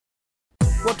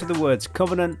What do the words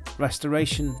covenant,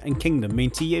 restoration and kingdom mean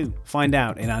to you? Find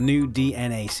out in our new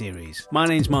DNA series. My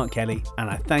name's Mark Kelly and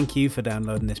I thank you for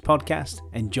downloading this podcast.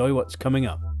 Enjoy what's coming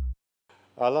up.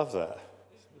 I love that.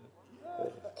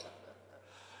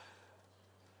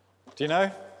 Do you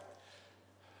know,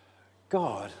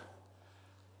 God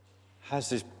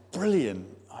has this brilliant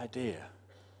idea.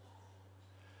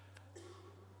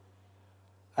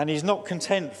 And he's not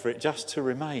content for it just to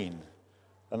remain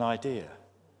an idea.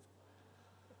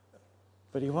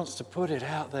 But he wants to put it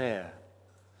out there.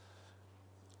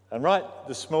 And right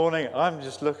this morning, I'm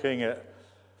just looking at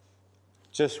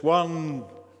just one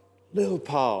little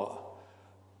part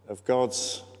of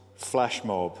God's flash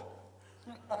mob.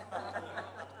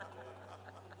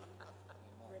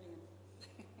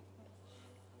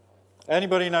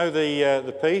 Anybody know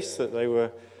the piece that they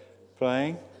were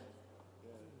playing?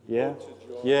 Yeah?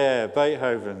 Yeah,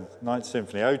 Beethoven, Ninth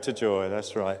Symphony, Ode to Joy,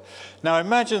 that's right. Now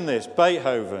imagine this,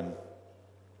 Beethoven.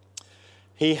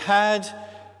 He had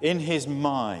in his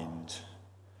mind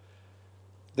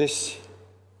this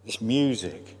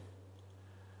music.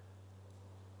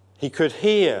 He could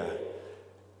hear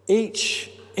each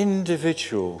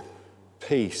individual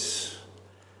piece,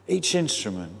 each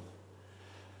instrument,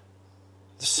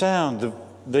 the sound,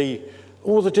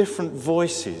 all the different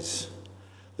voices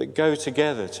that go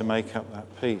together to make up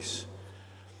that piece.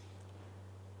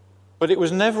 But it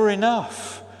was never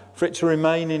enough for it to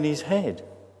remain in his head.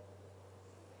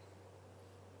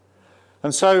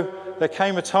 And so there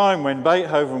came a time when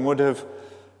Beethoven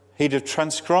he'd have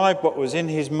transcribed what was in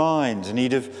his mind and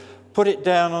he'd have put it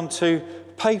down onto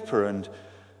paper, and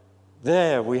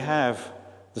there we have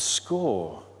the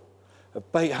score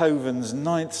of Beethoven's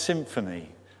Ninth Symphony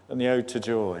and the Ode to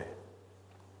Joy.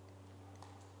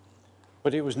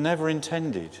 But it was never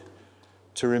intended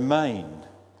to remain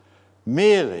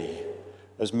merely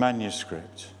as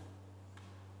manuscript.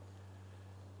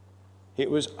 It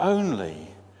was only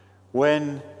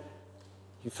when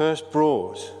he first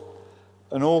brought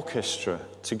an orchestra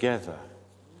together,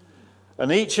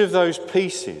 and each of those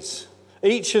pieces,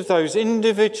 each of those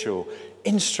individual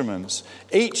instruments,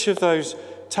 each of those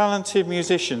talented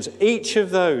musicians, each of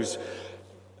those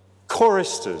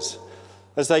choristers,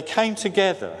 as they came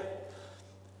together,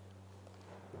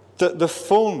 that the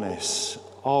fullness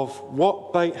of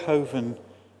what Beethoven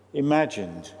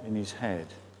imagined in his head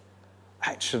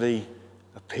actually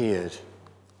appeared.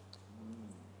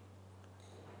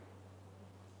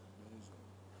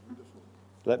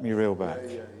 Let me reel back.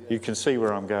 You can see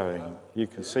where I'm going. You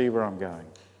can see where I'm going.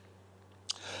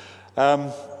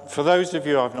 For those of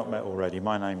you I've not met already,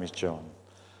 my name is John.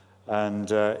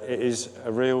 And it is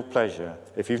a real pleasure.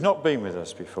 If you've not been with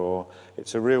us before,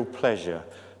 it's a real pleasure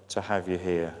to have you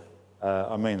here.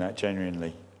 I mean that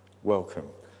genuinely. Welcome.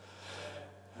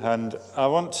 And I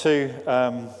want to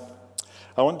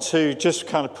just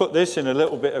kind of put this in a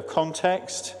little bit of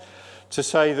context, to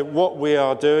say that what we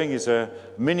are doing is a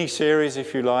mini-series,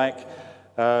 if you like,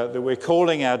 that we're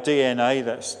calling our DNA.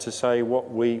 That's to say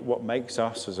what makes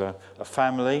us as a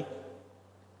family.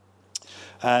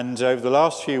 And over the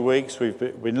last few weeks, we've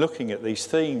been looking at these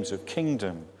themes of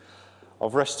kingdom,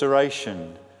 of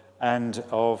restoration, and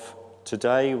of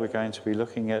today we're going to be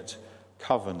looking at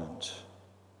covenant.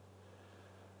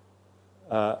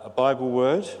 A Bible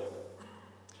word,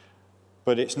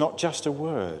 but it's not just a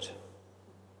word.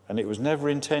 And it was never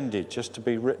intended just to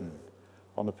be written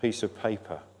on a piece of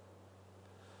paper.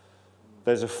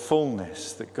 There's a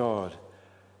fullness that God,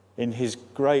 in his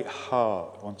great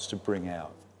heart, wants to bring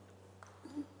out.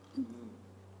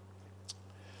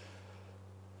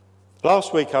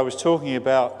 Last week I was talking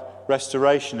about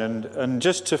restoration, and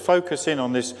just to focus in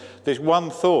on this one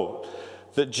thought,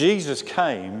 that Jesus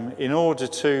came in order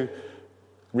to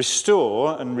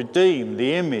restore and redeem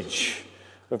the image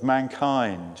of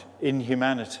mankind in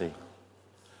humanity.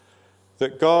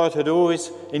 That God had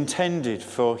always intended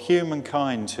for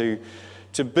humankind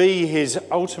to be his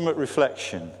ultimate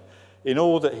reflection in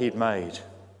all that he'd made.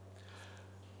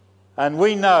 And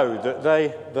we know that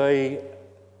they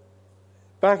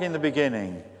back in the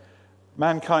beginning,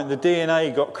 mankind, the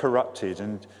DNA got corrupted,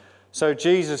 and so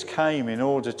Jesus came in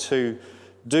order to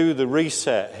do the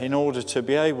reset, in order to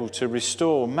be able to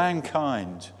restore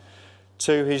mankind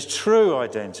to his true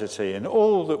identity and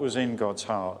all that was in God's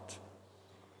heart.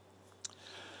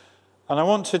 And I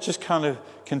want to just kind of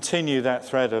continue that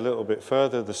thread a little bit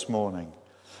further this morning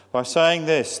by saying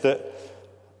this, that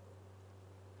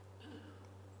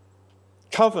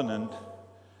covenant,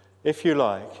 if you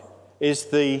like, it's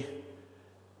the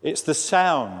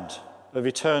sound of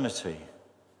eternity.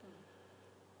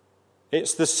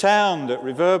 It's the sound that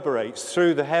reverberates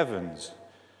through the heavens.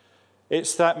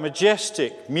 It's that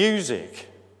majestic music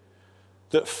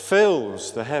that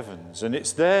fills the heavens, and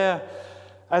it's there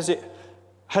as it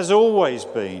has always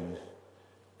been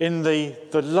in the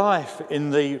life,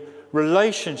 in the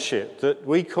relationship that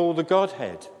we call the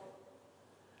Godhead.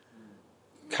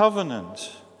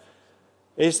 Covenant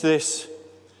is this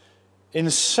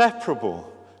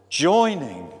inseparable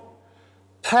joining,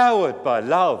 powered by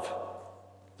love,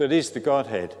 that is the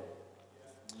Godhead.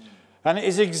 And it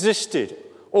has existed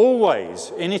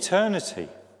always in eternity.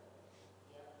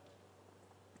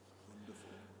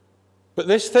 But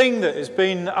this thing that has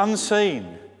been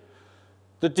unseen,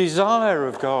 the desire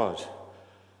of God,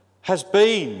 has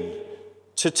been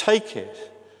to take it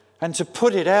and to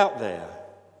put it out there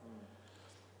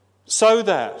so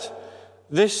that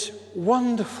this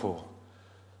wonderful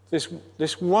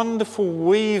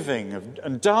weaving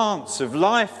and dance of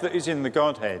life that is in the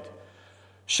Godhead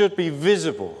should be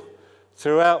visible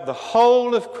throughout the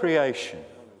whole of creation.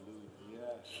 Yes,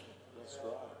 that's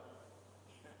right.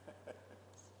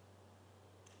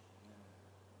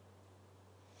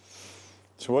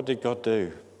 So what did God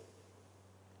do?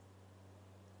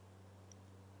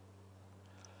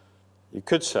 You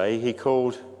could say he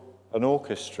called an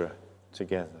orchestra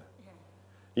together.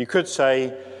 You could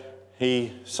say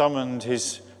he summoned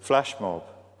his flash mob.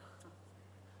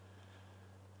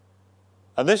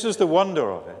 And this was the wonder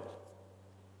of it.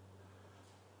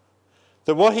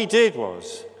 That what he did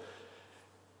was,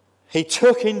 he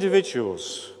took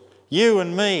individuals, you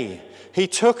and me, he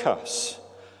took us,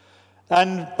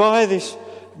 and by this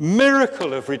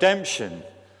miracle of redemption,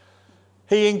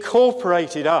 he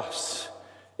incorporated us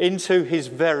into his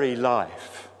very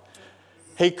life.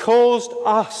 He caused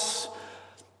us,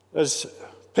 as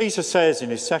Peter says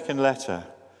in his second letter,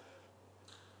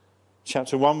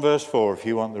 chapter 1, verse 4, if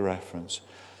you want the reference,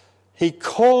 he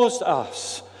caused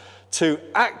us to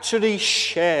actually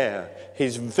share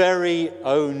his very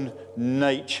own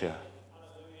nature.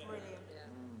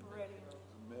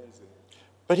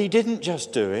 But he didn't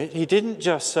just do it. He didn't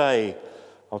just say,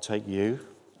 I'll take you,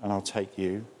 and I'll take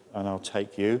you, and I'll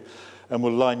take you, and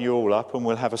we'll line you all up and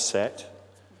we'll have a set.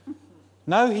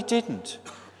 No, he didn't.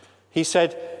 He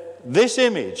said, this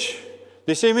image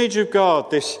of God,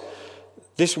 this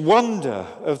wonder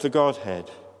of the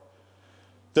Godhead,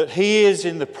 that he is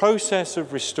in the process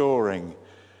of restoring,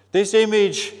 this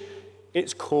image,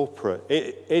 it's corporate.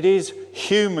 It is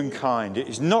humankind. It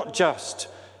is not just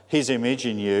his image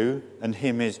in you and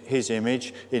his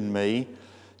image in me.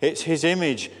 It's his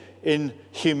image in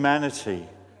humanity,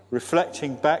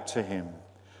 reflecting back to him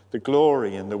the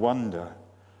glory and the wonder,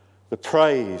 the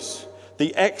praise,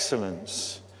 the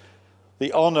excellence,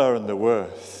 the honour and the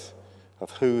worth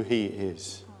of who he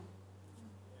is.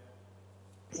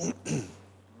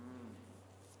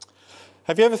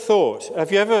 Have you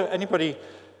ever, anybody,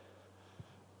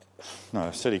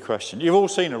 no, silly question. You've all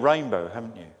seen a rainbow,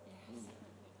 haven't you?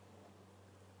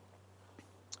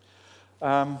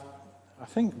 I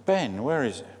think Ben, where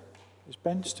is it? Is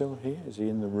Ben still here? Is he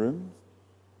in the room?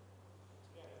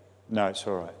 No, it's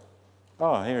all right.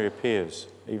 Oh, here he appears,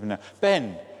 even now.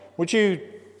 Ben, would you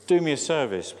do me a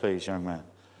service, please, young man?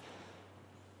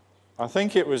 I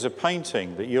think it was a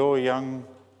painting that your young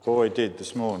boy did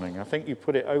this morning. I think you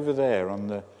put it over there on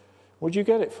the... Would you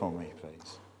get it for me,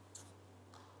 please?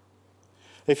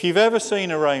 If you've ever seen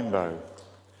a rainbow,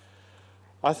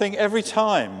 I think every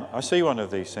time I see one of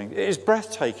these things, it is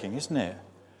breathtaking, isn't it?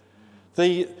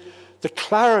 The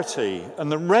clarity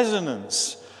and the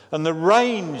resonance and the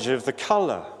range of the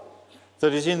colour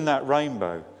that is in that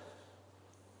rainbow.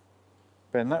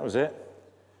 Ben, that was it.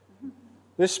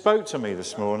 This spoke to me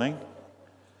this morning.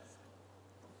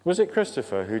 Was it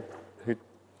Christopher who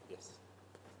yes,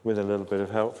 with a little bit of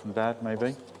help from Dad,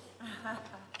 maybe?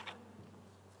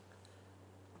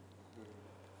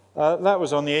 That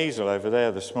was on the easel over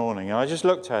there this morning. And I just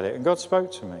looked at it and God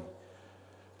spoke to me.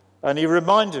 And he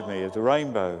reminded me of the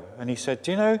rainbow. And he said,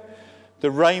 do you know, the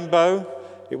rainbow,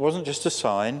 it wasn't just a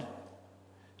sign.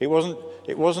 It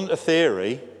wasn't a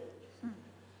theory.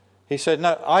 He said,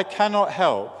 no, I cannot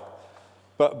help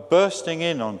but bursting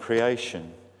in on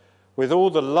creation with all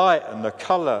the light and the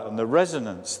colour and the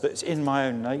resonance that's in my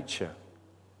own nature.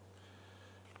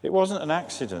 It wasn't an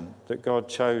accident that God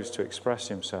chose to express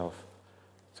himself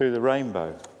through the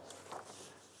rainbow,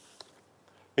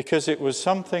 because it was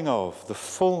something of the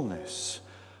fullness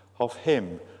of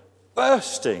him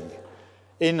bursting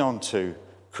in onto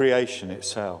creation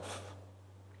itself.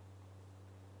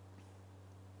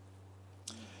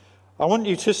 I want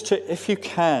you just to, if you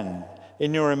can,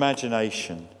 in your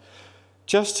imagination,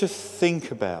 just to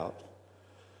think about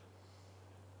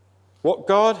what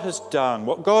God has done,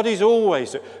 what God is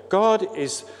always doing. God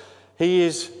is, He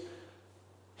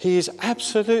is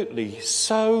absolutely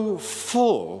so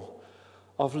full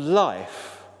of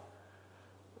life.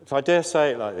 If I dare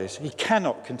say it like this, he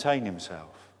cannot contain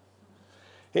himself.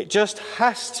 It just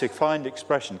has to find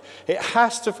expression. It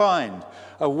has to find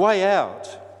a way out.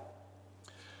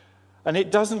 And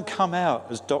it doesn't come out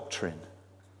as doctrine.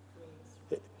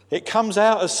 It comes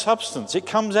out as substance. It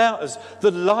comes out as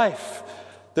the life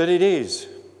that it is.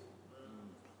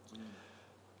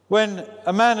 When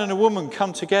a man and a woman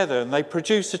come together and they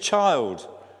produce a child,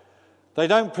 they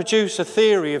don't produce a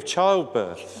theory of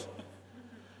childbirth.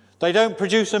 They don't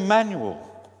produce a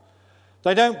manual.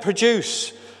 They don't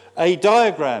produce a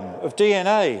diagram of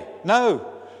DNA. No,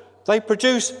 they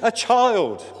produce a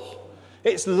child.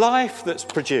 It's life that's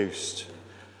produced.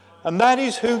 And that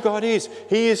is who God is.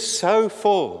 He is so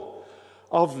full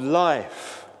of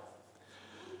life.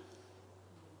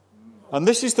 And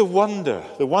this is the wonder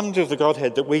of the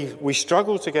Godhead that we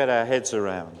struggle to get our heads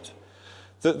around.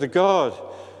 That the God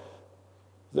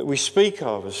that we speak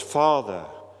of as Father,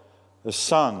 as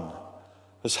Son,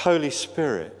 as Holy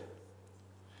Spirit,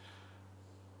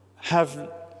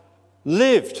 have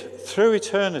lived through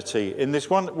eternity in this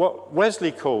one, what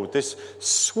Wesley called this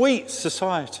sweet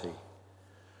society,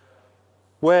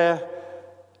 where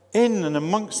in and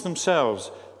amongst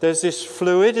themselves there's this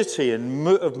fluidity and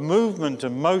of movement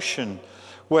and motion,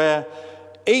 where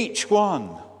each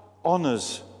one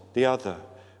honours the other,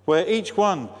 where each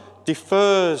one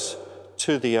defers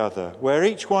to the other, where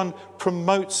each one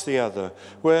promotes the other,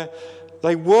 where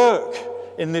they work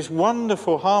in this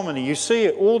wonderful harmony. You see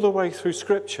it all the way through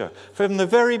Scripture. From the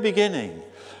very beginning,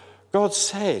 God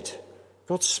said,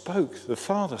 God spoke, the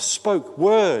Father spoke,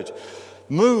 Word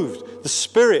moved, the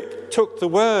Spirit took the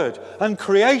Word, and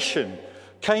creation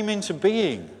came into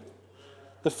being.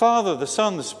 The Father, the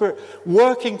Son, the Spirit,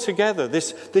 working together,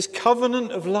 this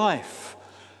covenant of life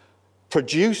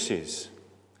produces.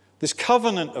 This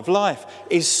covenant of life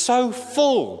is so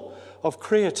full of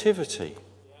creativity.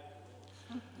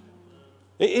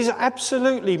 It is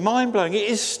absolutely mind-blowing. It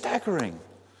is staggering.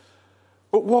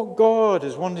 But what God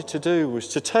has wanted to do was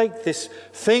to take this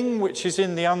thing which is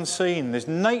in the unseen, this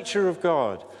nature of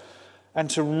God, and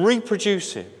to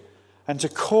reproduce it and to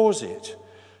cause it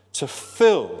to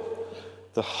fill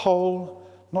the whole,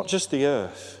 not just the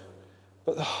earth,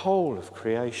 but the whole of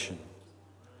creation.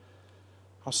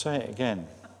 I'll say it again.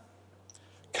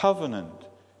 Covenant,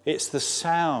 it's the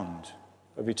sound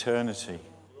of eternity.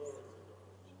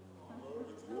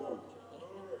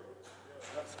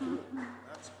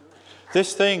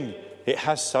 This thing, it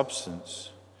has substance.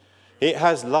 It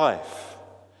has life.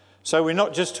 So we're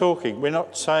not just talking, we're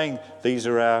not saying these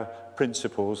are our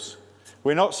principles.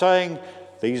 We're not saying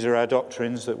these are our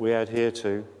doctrines that we adhere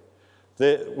to.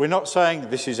 We're not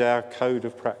saying this is our code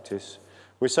of practice.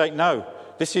 We're saying, no,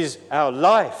 this is our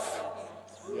life.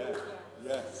 Yes.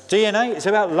 Yes. DNA is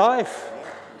about life.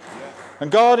 And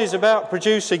God is about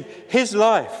producing his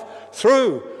life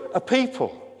through a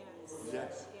people.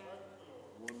 Yes.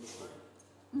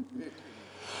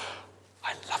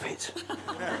 I love it.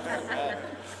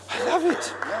 I love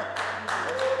it.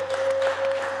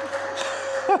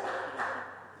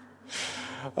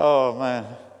 Oh, man.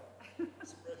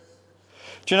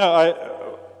 Do you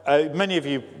know, many of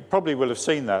you probably will have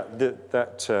seen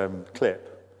that clip.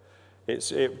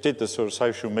 It did the sort of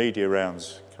social media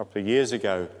rounds a couple of years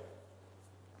ago.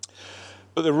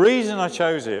 But the reason I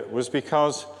chose it was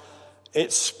because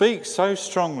it speaks so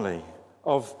strongly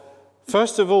of,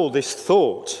 first of all, this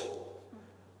thought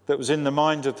that was in the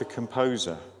mind of the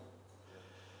composer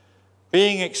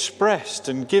being expressed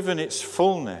and given its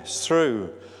fullness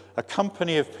through a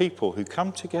company of people who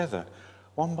come together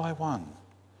one by one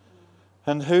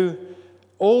and who,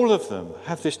 all of them,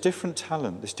 have this different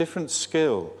talent, this different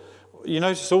skill. You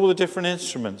notice all the different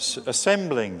instruments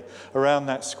assembling around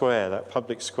that square, that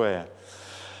public square.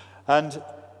 And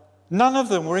none of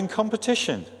them were in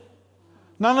competition.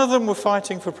 None of them were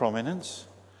fighting for prominence.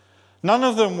 None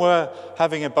of them were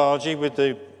having a bargee with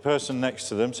the person next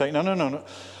to them saying, no.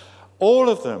 All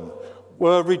of them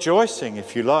were rejoicing,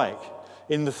 if you like,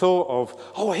 in the thought of,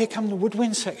 oh, here come the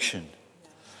woodwind section.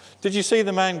 Did you see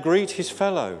the man greet his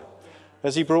fellow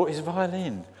as he brought his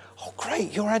violin? Oh,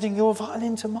 great, you're adding your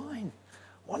violin to mine.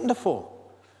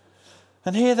 Wonderful.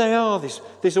 And here they are,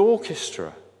 this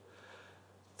orchestra,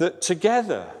 that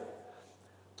together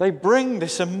they bring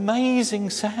this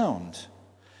amazing sound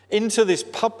into this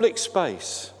public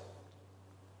space.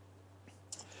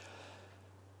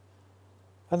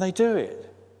 And they do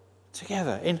it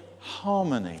together in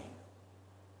harmony.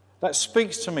 That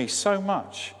speaks to me so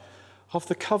much of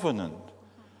the covenant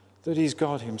that is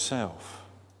God himself.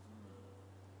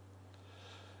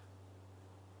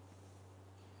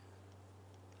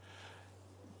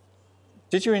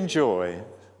 Did you enjoy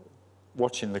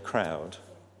watching the crowd?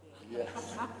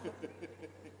 Yes.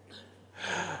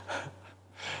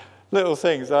 Little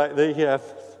things like the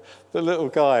little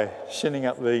guy shinning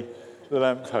up the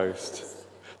lamppost,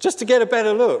 just to get a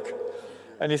better look.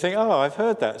 And you think, oh, I've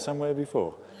heard that somewhere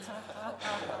before.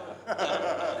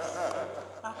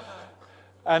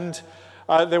 And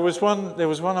there was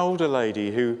one older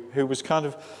lady who was kind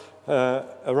of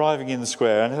arriving in the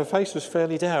square, and her face was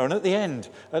fairly down. And at the end,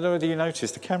 I don't know whether you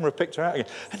noticed, the camera picked her out again,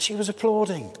 and she was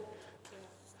applauding.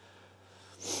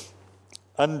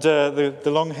 And the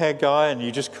long-haired guy, and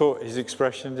you just caught his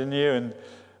expression, didn't you?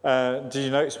 And did you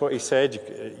notice what he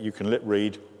said? You can lip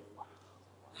read.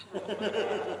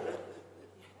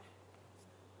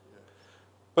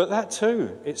 But that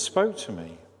too, it spoke to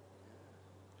me.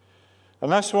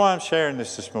 And that's why I'm sharing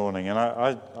this morning, and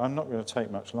I'm not going to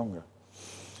take much longer.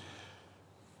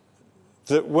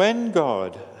 That when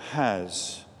God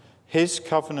has his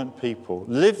covenant people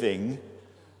living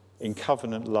in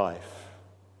covenant life,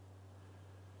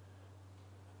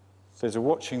 there's a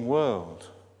watching world.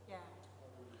 Yeah.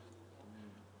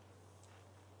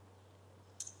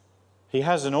 He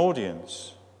has an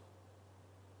audience.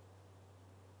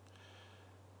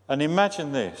 And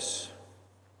imagine this.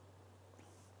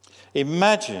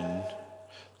 Imagine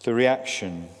the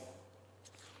reaction.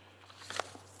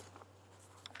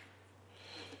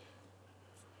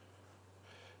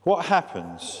 What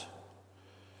happens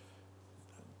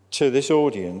to this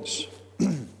audience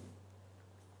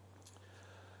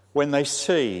when they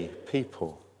see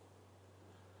people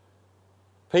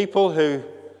who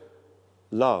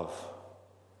love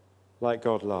like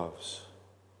God loves?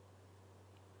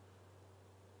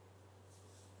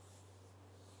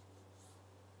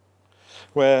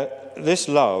 Where this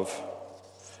love,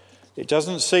 it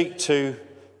doesn't seek to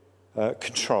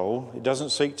control, it doesn't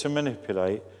seek to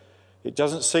manipulate, it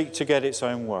doesn't seek to get its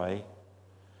own way,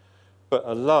 but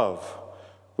a love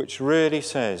which really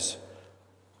says,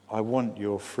 I want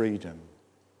your freedom.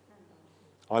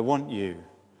 I want you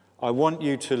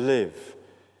to live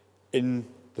in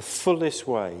the fullest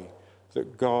way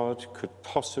that God could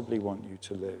possibly want you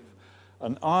to live.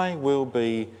 And I will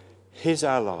be his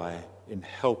ally in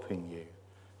helping you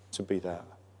to be that.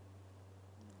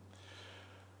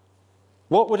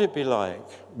 What would it be like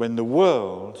when the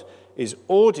world is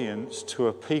audience to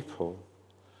a people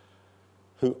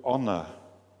who honour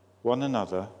one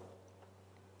another,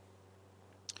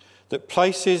 that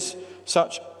places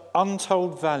such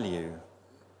untold value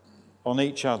on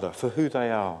each other for who they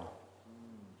are,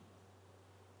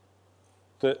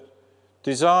 that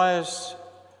desires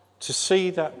to see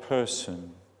that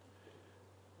person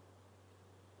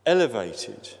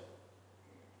elevated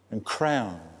and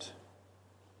crowned,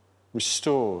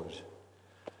 restored,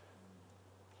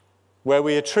 where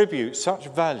we attribute such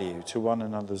value to one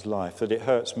another's life that it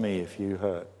hurts me if you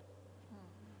hurt?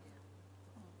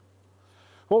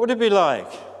 What would it be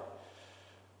like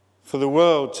for the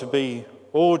world to be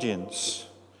audience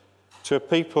to a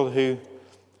people who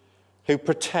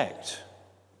protect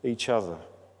each other,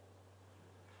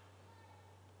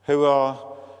 who are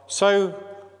so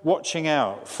watching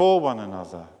out for one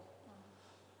another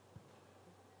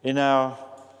in our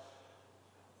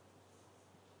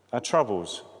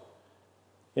troubles,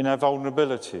 in our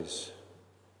vulnerabilities,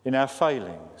 in our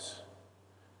failings,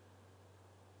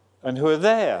 and who are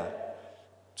there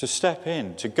to step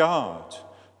in, to guard,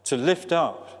 to lift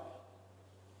up,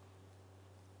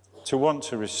 to want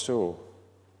to restore?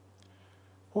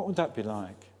 What would that be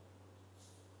like?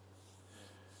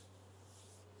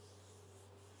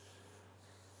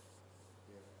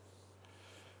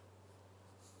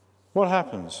 What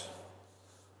happens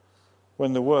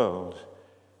when the world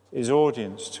is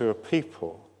audience to a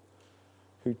people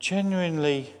who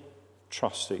genuinely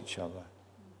trust each other,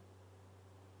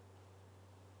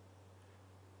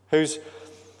 whose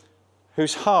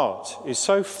heart is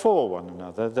so for one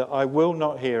another that I will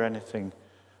not hear anything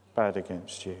bad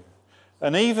against you?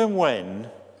 And even when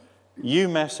you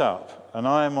mess up and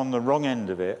I am on the wrong end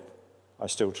of it, I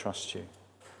still trust you.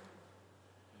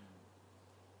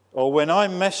 Or when I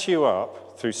mess you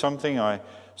up through something I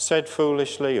said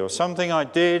foolishly or something I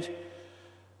did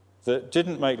that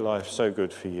didn't make life so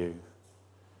good for you,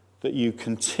 that you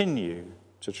continue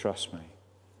to trust me.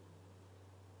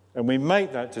 And we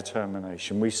make that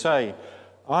determination. We say,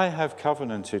 I have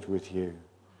covenanted with you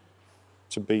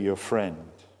to be your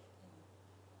friend.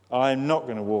 I'm not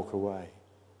going to walk away.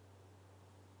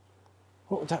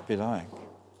 What would that be like?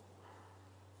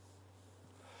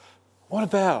 What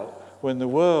about when the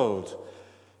world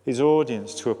is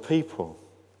audience to a people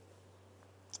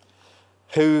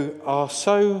who are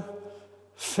so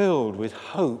filled with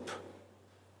hope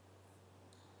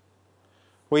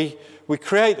We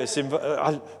create this.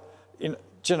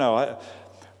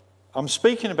 I'm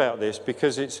speaking about this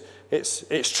because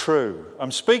it's true.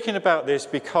 I'm speaking about this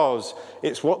because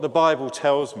it's what the Bible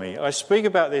tells me. I speak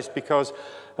about this because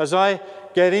as I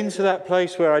get into that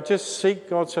place where I just seek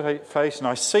God's face and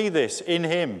I see this in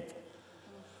him,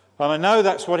 and I know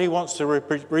that's what he wants to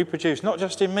reproduce, not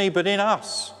just in me, but in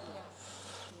us.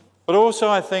 But also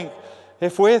I think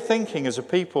if we're thinking as a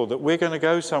people that we're going to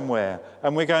go somewhere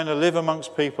and we're going to live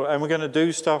amongst people and we're going to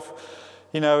do stuff,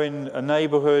 in a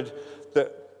neighbourhood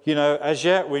that, as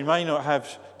yet we may not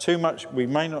have too much, we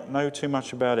may not know too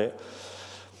much about it.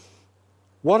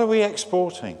 What are we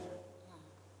exporting?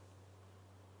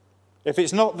 If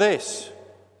it's not this,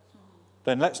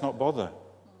 then let's not bother.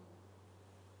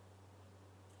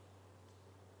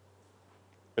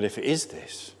 But if it is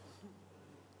this,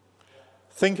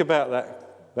 think about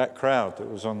that crowd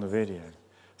that was on the video.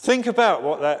 Think about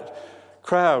what that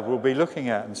crowd will be looking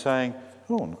at and saying,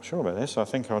 oh, I'm not sure about this. I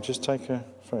think I'll just take a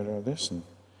photo of this and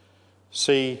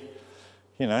see,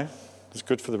 it's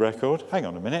good for the record. Hang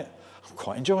on a minute. I'm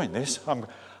quite enjoying this. I'm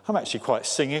actually quite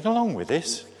singing along with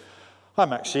this.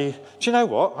 I'm actually, do you know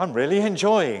what? I'm really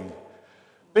enjoying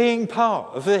being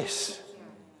part of this.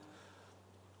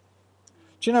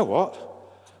 Do you know what?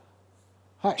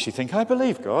 I actually think I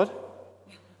believe God.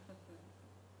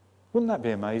 Wouldn't that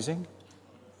be amazing?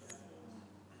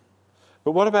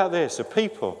 But what about this? A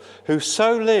people who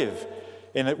so live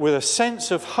with a sense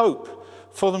of hope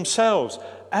for themselves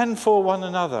and for one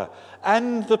another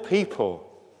and the people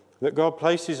that God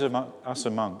places us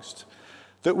amongst,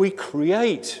 that we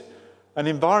create an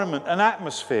environment, an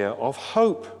atmosphere of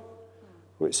hope,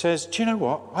 which says, do you know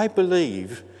what? I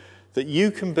believe that you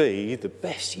can be the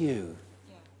best you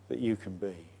that you can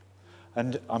be.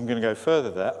 And I'm going to go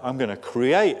further there. I'm going to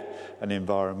create an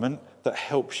environment that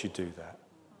helps you do that.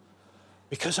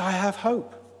 Because I have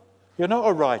hope. You're not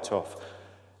a write-off.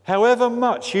 However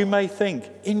much you may think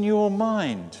in your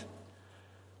mind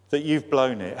that you've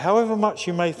blown it, however much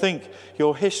you may think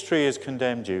your history has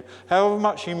condemned you, however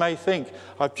much you may think,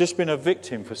 I've just been a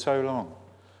victim for so long.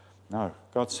 No,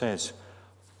 God says,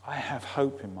 I have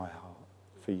hope in my heart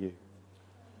for you.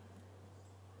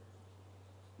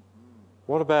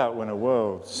 What about when a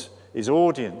world is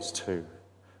audience to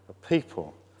a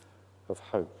people of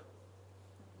hope?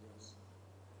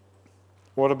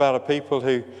 What about a people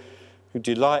who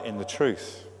delight in the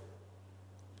truth?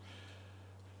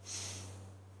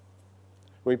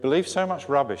 We believe so much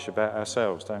rubbish about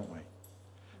ourselves, don't we?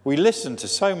 We listen to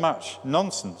so much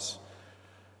nonsense.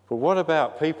 But what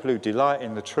about people who delight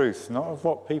in the truth, not of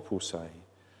what people say,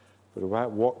 but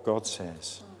about what God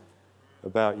says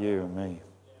about you and me?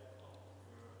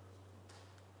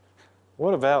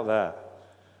 What about that?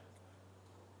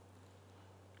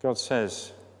 God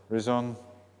says, Rizon,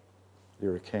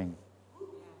 you're a king.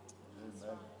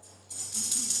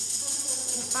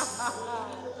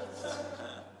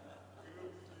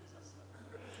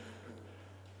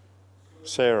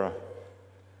 Sarah,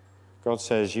 God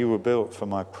says, you were built for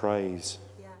my praise.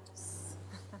 Yes.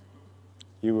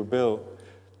 You were built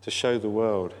to show the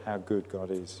world how good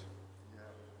God is.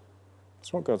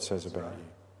 That's what God says about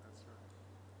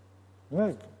you.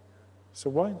 Look,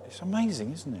 it's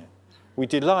amazing, isn't it? We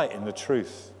delight in the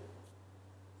truth.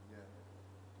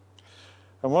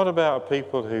 And what about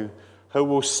people who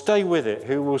will stay with it,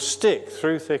 who will stick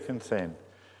through thick and thin,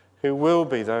 who will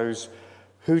be those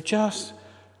who just,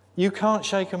 you can't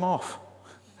shake them off?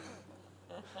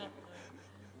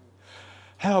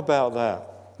 How about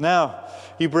that? Now,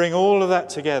 you bring all of that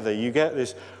together, you get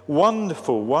this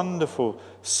wonderful, wonderful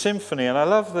symphony. And I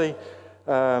love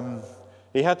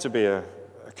he had to be a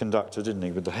conductor, didn't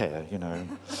he, with the hair,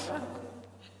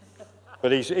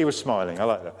 But he was smiling, I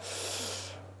like that.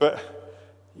 But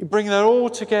you bring that all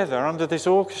together under this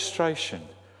orchestration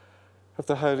of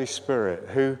the Holy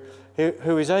Spirit, who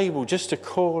is able just to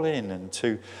call in and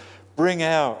to bring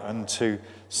out and to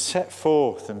set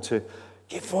forth and to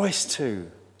give voice to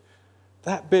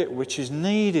that bit which is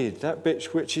needed, that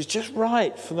bit which is just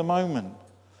right for the moment,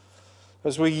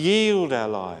 as we yield our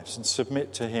lives and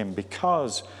submit to him,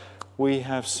 because we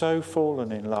have so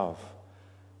fallen in love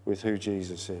with who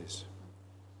Jesus is.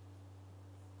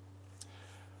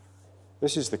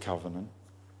 This is the covenant.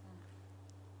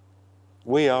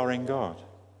 We are in God.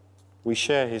 We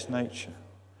share his nature.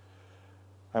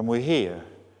 And we're here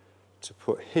to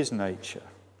put his nature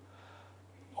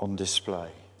on display.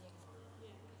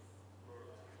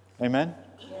 Amen?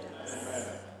 Yes.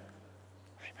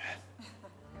 Amen.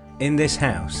 In this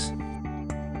house,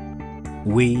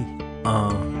 we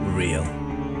are real.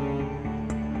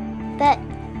 But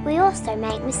we also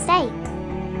make mistakes.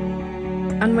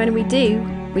 And when we do,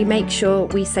 we make sure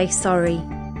we say sorry.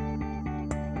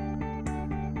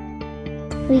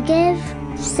 We give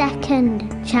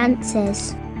second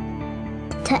chances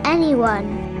to anyone.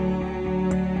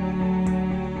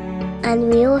 And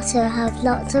we also have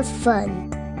lots of fun.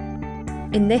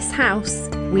 In this house,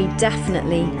 we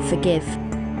definitely forgive.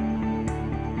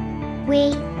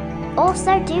 We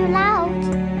also do loud.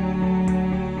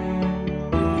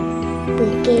 We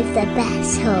give the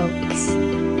best hugs.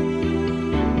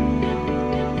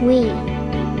 We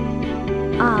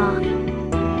are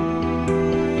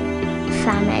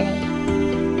family.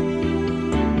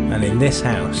 And in this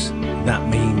house, that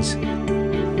means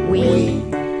We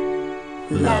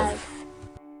love.